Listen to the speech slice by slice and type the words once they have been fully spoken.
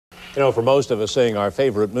You know, for most of us, seeing our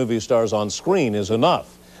favorite movie stars on screen is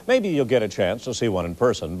enough. Maybe you'll get a chance to see one in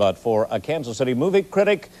person, but for a Kansas City movie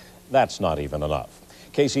critic, that's not even enough.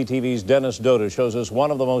 KCTV's Dennis Doda shows us one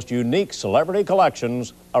of the most unique celebrity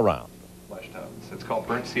collections around. It's called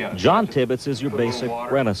Burnt Sienna. John Tibbetts is your basic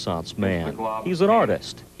Renaissance man. He's an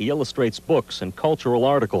artist. He illustrates books and cultural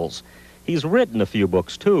articles. He's written a few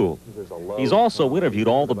books, too. He's also interviewed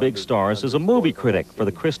all the big stars as a movie critic for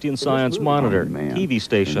the Christian Science Monitor, TV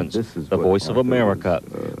stations, the Voice of America.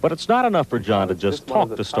 But it's not enough for John to just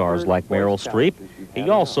talk to stars like Meryl Streep. He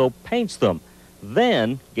also paints them,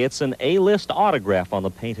 then gets an A-list autograph on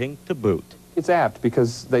the painting to boot. It's apt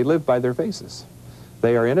because they live by their faces.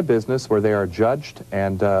 They are in a business where they are judged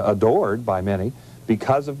and adored by many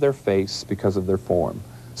because of their face, because of their form.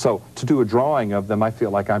 So to do a drawing of them, I feel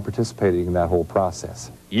like I'm participating in that whole process.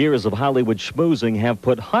 Years of Hollywood schmoozing have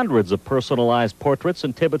put hundreds of personalized portraits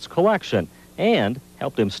in Tibbetts' collection and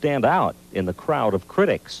helped him stand out in the crowd of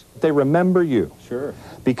critics. They remember you. Sure.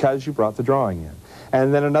 Because you brought the drawing in.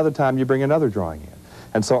 And then another time you bring another drawing in.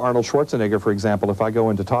 And so Arnold Schwarzenegger, for example, if I go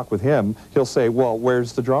in to talk with him, he'll say, well,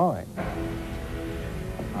 where's the drawing?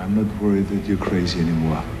 I'm not worried that you're crazy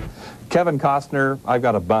anymore. Kevin Costner, I've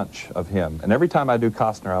got a bunch of him. And every time I do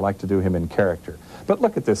Costner, I like to do him in character. But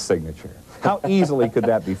look at this signature. How easily could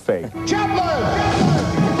that be faked? Chaplin!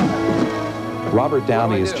 Robert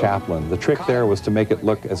Downey is Chaplin. The trick there was to make it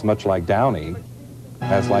look as much like Downey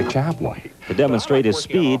as like Chaplin. To demonstrate his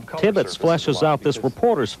speed, Tibbetts fleshes out this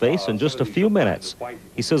reporter's face in just a few minutes.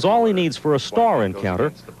 He says all he needs for a star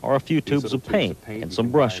encounter are a few tubes of paint and some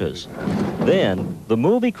brushes. Then, the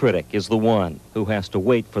movie critic is the one who has to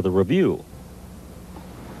wait for the review.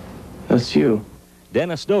 That's you.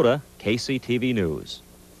 Dennis Doda, KCTV News.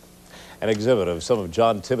 An exhibit of some of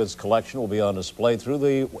John Tibbetts' collection will be on display through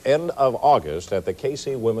the end of August at the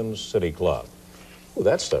KC Women's City Club. Ooh,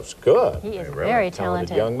 that stuff's good. He is a really very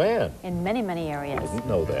talented talented young man. in many, many areas. Didn't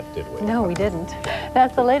know that, did we? No, we didn't.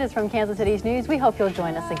 That's the latest from Kansas City's news. We hope you'll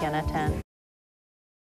join us again at 10.